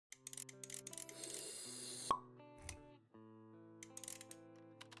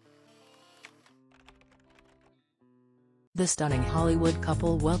The stunning Hollywood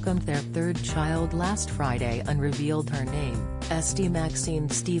couple welcomed their third child last Friday and revealed her name, St. Maxine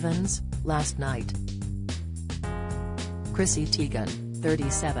Stevens, last night. Chrissy Teigen,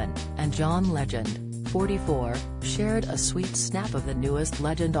 37, and John Legend, 44, shared a sweet snap of the newest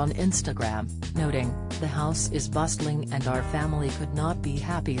legend on Instagram, noting, "The house is bustling and our family could not be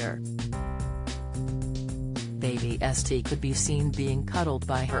happier." Baby St could be seen being cuddled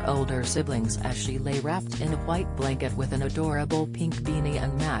by her older siblings as she lay wrapped in a white blanket with an adorable pink beanie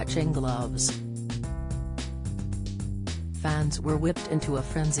and matching gloves. Fans were whipped into a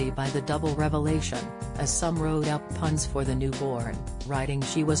frenzy by the double revelation, as some wrote up puns for the newborn, writing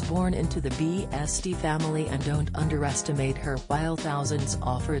she was born into the BST family and don't underestimate her, while thousands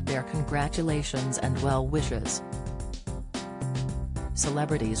offered their congratulations and well wishes.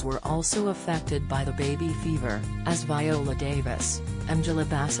 Celebrities were also affected by the baby fever, as Viola Davis, Angela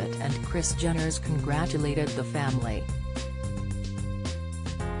Bassett and Kris Jenner congratulated the family.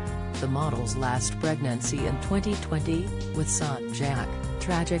 The model's last pregnancy in 2020, with son Jack,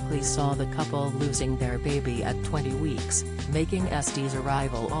 tragically saw the couple losing their baby at 20 weeks, making St's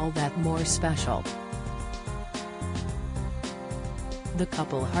arrival all that more special. The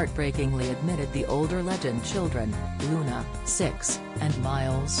couple heartbreakingly admitted the older legend children, Luna, 6, and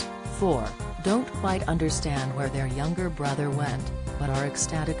Miles, 4, don't quite understand where their younger brother went, but are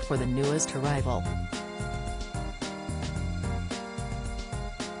ecstatic for the newest arrival.